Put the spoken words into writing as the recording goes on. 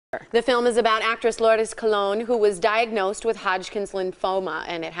The film is about actress Lourdes Colon, who was diagnosed with Hodgkin's lymphoma,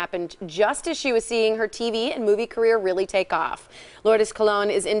 and it happened just as she was seeing her TV and movie career really take off. Lourdes Colon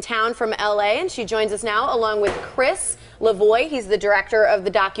is in town from LA, and she joins us now along with LaVoy. He's the director of the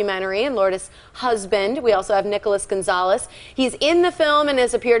documentary and Lourdes' husband. We also have Nicholas Gonzalez. He's in the film and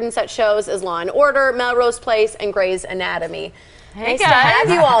has appeared in such shows as Law and Order, Melrose Place, and Grey's Anatomy. Hey nice guys. to have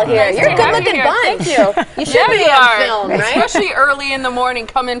you all here. Nice You're a good-looking bunch. Thank you. You should be on film, right? Especially early in the morning,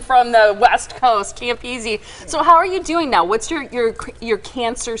 coming from the West Coast. Camp Easy. So, how are you doing now? What's your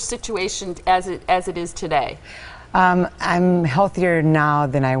cancer situation as it is today? I'm healthier now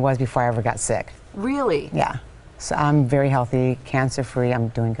than I was before I ever got sick. Really? Yeah. So I'm very healthy, cancer-free. I'm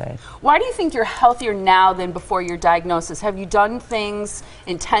doing good. Why do you think you're healthier now than before your diagnosis? Have you done things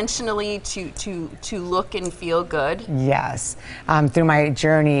intentionally to look and feel good? Yes. Through my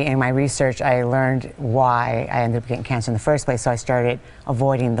journey and my research, I learned why I ended up getting cancer in the first place. So I started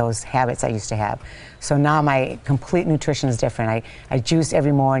avoiding those habits I used to have. So now my complete nutrition is different. I juice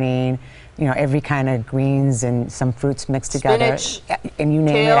every morning. You know, every kind of greens and some fruits mixed together. Spinach, and you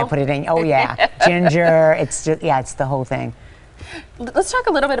name it, I put it in. Oh yeah, ginger. It's just, yeah, it's the whole thing. Let's talk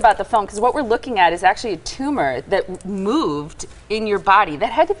a little bit about the film, because what we're looking at is actually a tumor that moved in your body.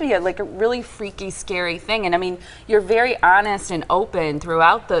 That had to be like a really freaky, scary thing. And I mean, you're very honest and open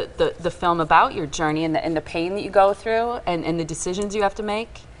throughout the film about your journey and the pain that you go through and the decisions you have to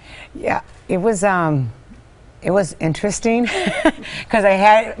make. Yeah, it was interesting because I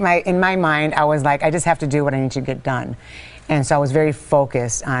had in my mind, I was like, I just have to do what I need to get done. And so I was very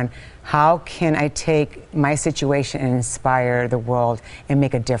focused on how can I take my situation and inspire the world and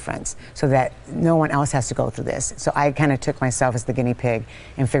make a difference so that no one else has to go through this. So I kind of took myself as the guinea pig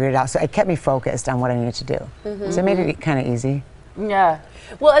and figured it out. So it kept me focused on what I needed to do. So it made it kind of easy. Yeah.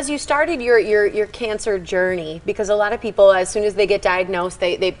 Well, as you started your cancer journey, because a lot of people, as soon as they get diagnosed,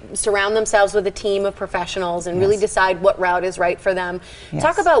 they surround themselves with a team of professionals and really decide what route is right for them. Yes.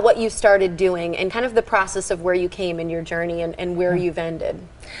 Talk about what you started doing and kind of the process of where you came in your journey and where you've ended.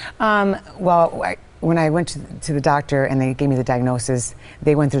 Well, when I went to the doctor and they gave me the diagnosis,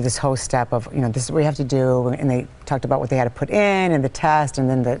 they went through this whole step of, you know, this is what you have to do, and they talked about what they had to put in and the test and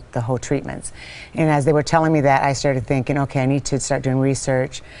then the whole treatments. And as they were telling me that, I started thinking, okay, I need to start doing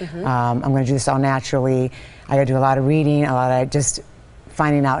research. I'm going to do this all naturally. I got to do a lot of reading, a lot of just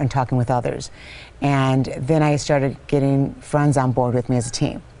finding out and talking with others. And then I started getting friends on board with me as a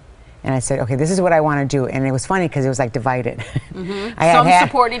team. And I said, okay, this is what I want to do. And it was funny because it was like divided. Some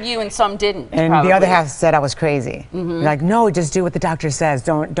supported you and some didn't. And probably. the other half said I was crazy. Like, no, just do what the doctor says.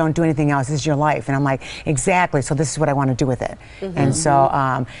 Don't do anything else. This is your life. And I'm like, exactly. So this is what I want to do with it. And so,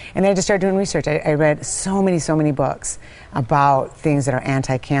 and then I just started doing research. I read so many books about things that are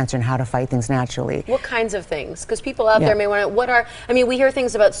anti-cancer and how to fight things naturally. What kinds of things? Because people out there may want to, I mean, we hear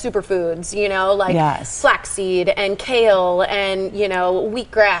things about superfoods, you know, like flaxseed and kale and, you know,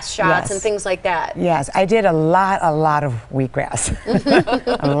 wheatgrass shots and things like that. Yes, I did a lot of wheatgrass.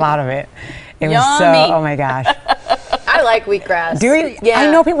 A lot of it. It was so, oh my gosh. I like wheatgrass. Do you? Yeah. I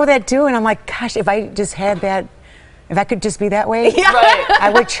know people that do, and I'm like, gosh, if I just had that, if I could just be that way,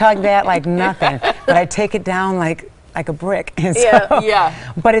 I would chug that like nothing. But I take it down like a brick. And so,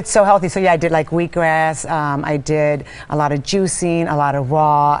 but it's so healthy. So yeah, I did like wheatgrass. I did a lot of juicing, a lot of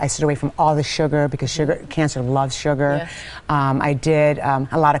raw. I stayed away from all the sugar because cancer loves sugar. I did a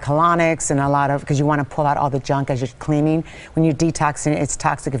lot of colonics and a lot of, because you want to pull out all the junk as you're cleaning. When you're detoxing, it's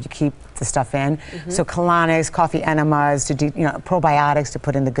toxic if you keep the stuff in. So colonics, coffee enemas, to you know, probiotics to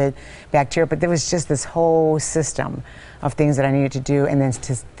put in the good bacteria. But there was just this whole system of things that I needed to do, and then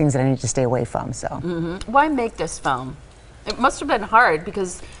things that I needed to stay away from. So, why make this film? It must have been hard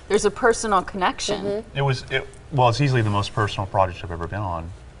because there's a personal connection. Well, it's easily the most personal project I've ever been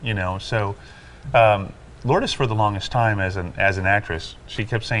on. You know, so Lourdes, for the longest time as an actress, she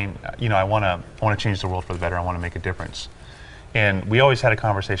kept saying, you know, I want to change the world for the better. I want to make a difference. And we always had a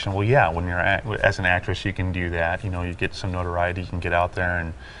conversation. Well, yeah, when you're as an actress, you can do that. You know, you get some notoriety, you can get out there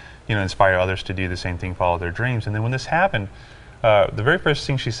and, you know, inspire others to do the same thing, follow their dreams. And then when this happened, the very first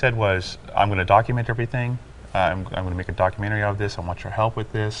thing she said was, I'm going to document everything. I'm going to make a documentary out of this. I want your help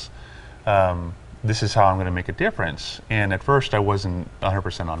with this. This is how I'm going to make a difference. And at first I wasn't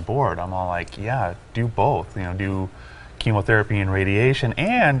 100% on board. I'm all like, yeah, do both. You know, do chemotherapy and radiation,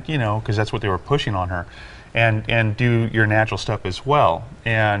 and, you know, because that's what they were pushing on her, and do your natural stuff as well.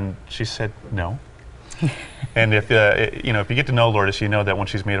 And she said no. And if you know, if you get to know Lourdes, you know that when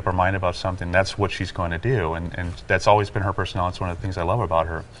she's made up her mind about something, that's what she's going to do, and that's always been her personality. It's one of the things I love about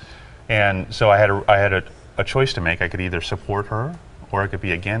her. And so I had a choice to make. I could either support her or it could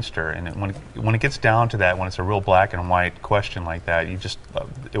be against her. And when it gets down to that, when it's a real black and white question like that, you just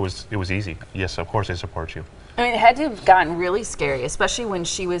it was easy. Yes, of course I support you. I mean, it had to have gotten really scary, especially when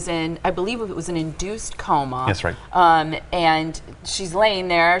she was in, I believe it was an induced coma. That's right. And she's laying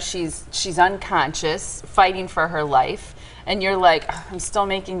there, she's unconscious, fighting for her life, and you're like, I'm still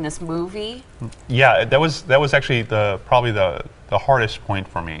making this movie? Yeah, that was actually probably the hardest point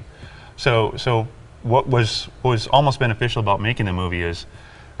for me. So what was almost beneficial about making the movie is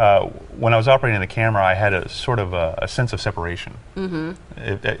when I was operating the camera, I had a sort of a sense of separation. Mm-hmm.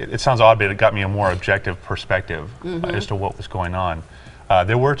 It sounds odd, but it got me a more objective perspective as to what was going on.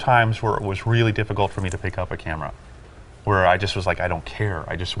 There were times where it was really difficult for me to pick up a camera, where I just was like, I don't care.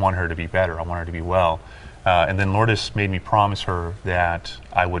 I just want her to be better. I want her to be well. And then Lourdes made me promise her that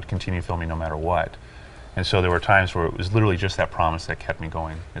I would continue filming no matter what. And so there were times where it was literally just that promise that kept me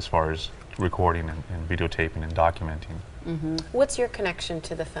going as far as recording and videotaping and documenting. Mm-hmm. What's your connection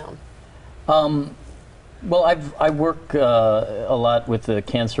to the film? Well, I work a lot with the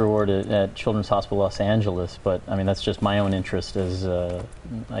cancer ward at Children's Hospital Los Angeles, but I mean that's just my own interest as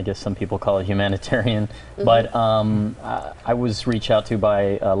I guess some people call it humanitarian. Mm-hmm. But I was reached out to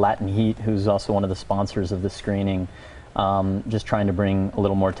by Latin Heat, who's also one of the sponsors of the screening, just trying to bring a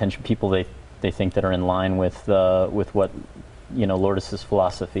little more attention. People they think that are in line with what Lourdes'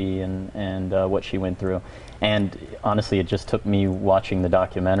 philosophy and what she went through. And honestly, it just took me watching the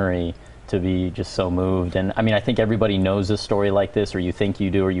documentary to be just so moved. And I mean, I think everybody knows a story like this, or you think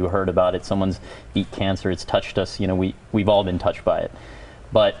you do, or you heard about it. Someone's beat cancer, it's touched us, we've all been touched by it.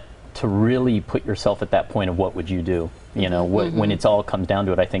 But to really put yourself at that point of what would you do, when it's all comes down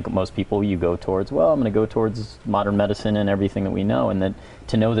to it, I think most people, you go towards, well, I'm going to go towards modern medicine and everything that we know, and that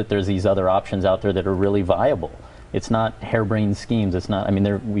to know that there's these other options out there that are really viable. It's not harebrained schemes. It's not. I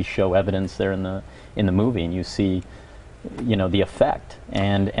mean, we show evidence there in the movie, and you see, the effect.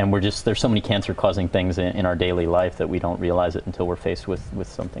 And there's so many cancer-causing things in our daily life that we don't realize it until we're faced with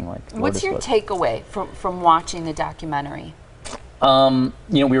something like. What's your takeaway from watching the documentary?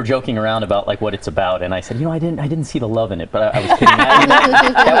 We were joking around about like what it's about, and I said, I didn't see the love in it, but I was kidding.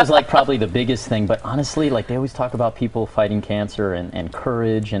 That was like probably the biggest thing. But honestly, like they always talk about people fighting cancer and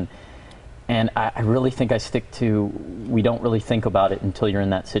courage and I really think I stick to, we don't really think about it until you're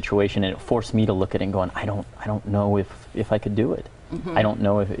in that situation, and it forced me to look at it and going, I don't know if I could do it. Mm-hmm. I don't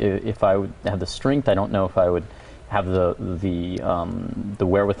know if I would have the strength. I don't know if I would have the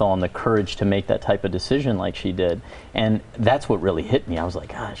wherewithal and the courage to make that type of decision like she did. And that's what really hit me. I was like,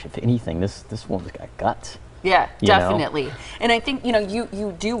 gosh, if anything, this woman's got guts. Yeah, definitely. And I think,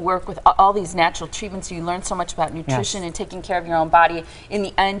 you do work with all these natural treatments. You learn so much about nutrition and taking care of your own body. In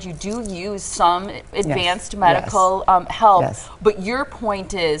the end, you do use some advanced medical help. Yes. But your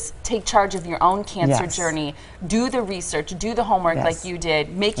point is take charge of your own cancer journey, do the research, do the homework like you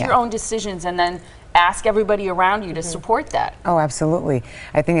did, make your own decisions, and then ask everybody around you to support that. Oh, absolutely.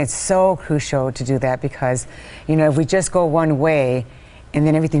 I think it's so crucial to do that because, if we just go one way and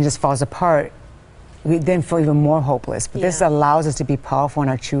then everything just falls apart, we then feel even more hopeless. But this allows us to be powerful in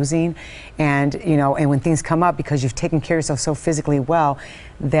our choosing, and and when things come up, because you've taken care of yourself so physically well,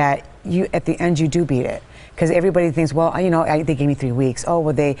 that at the end you do beat it. Because everybody thinks, well, they gave me 3 weeks. Oh,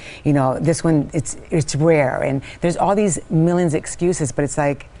 well, they, this one, it's rare, and there's all these millions of excuses. But it's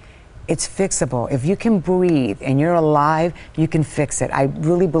like, it's fixable. If you can breathe and you're alive, you can fix it. I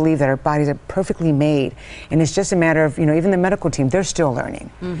really believe that our bodies are perfectly made, and it's just a matter of, even the medical team, they're still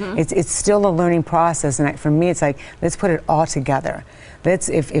learning. Mm-hmm. It's still a learning process, and for me, it's like, let's put it all together.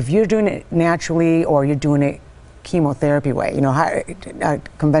 If you're doing it naturally or you're doing it chemotherapy way,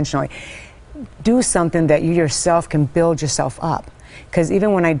 conventionally, do something that you yourself can build yourself up. Because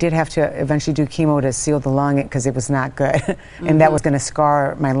even when I did have to eventually do chemo to seal the lung because it was not good, and that was going to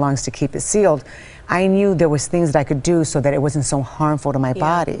scar my lungs to keep it sealed, I knew there was things that I could do so that it wasn't so harmful to my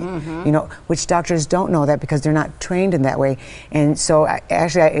body. Mm-hmm. Which doctors don't know that because they're not trained in that way. And so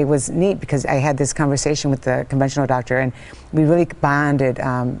it was neat because I had this conversation with the conventional doctor, and we really bonded,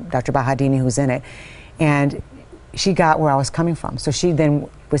 Dr. Bahadini, who's in it, and she got where I was coming from. So she then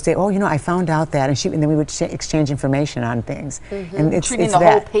would say, oh, I found out that, and then we would exchange information on things. Mm-hmm. And it's treating the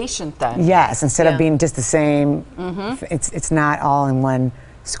whole patient then. Yes, instead of being just the same. Mm-hmm. It's not all in one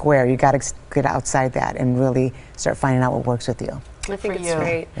square. You got to get outside that and really start finding out what works with you. I think it's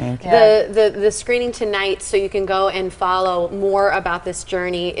great. Thank you. The screening tonight, so you can go and follow more about this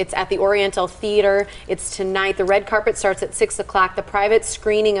journey. It's at the Oriental Theater. It's tonight. The red carpet starts at 6 o'clock. The private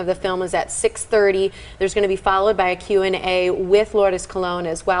screening of the film is at 6:30. There's going to be followed by a Q&A with Lourdes Colon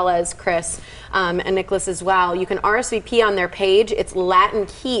as well as Chris and Nicholas as well. You can RSVP on their page. It's Latin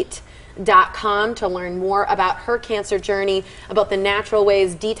Heat. LaVoyandLourdesColon.com to learn more about her cancer journey, about the natural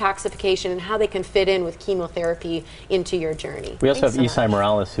ways, detoxification, and how they can fit in with chemotherapy into your journey. We also have Isai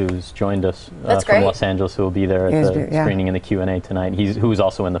Morales, who's joined us from Los Angeles, who will be there at the screening and the Q&A tonight. Who's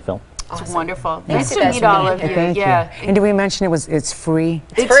also in the film. It's wonderful. Nice to meet all of you. Thank you. And did we mention it's free?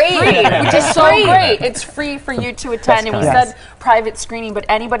 It's free, which is so great. It's free for you to attend. And we said private screening, but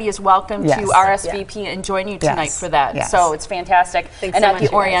anybody is welcome to RSVP and join you tonight for that. So it's fantastic. Thanks and so at much,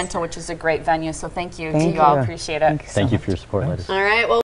 the Oriental, which is a great venue. So thank you to you all. Appreciate it. Thank you for your support, ladies. All right. Well.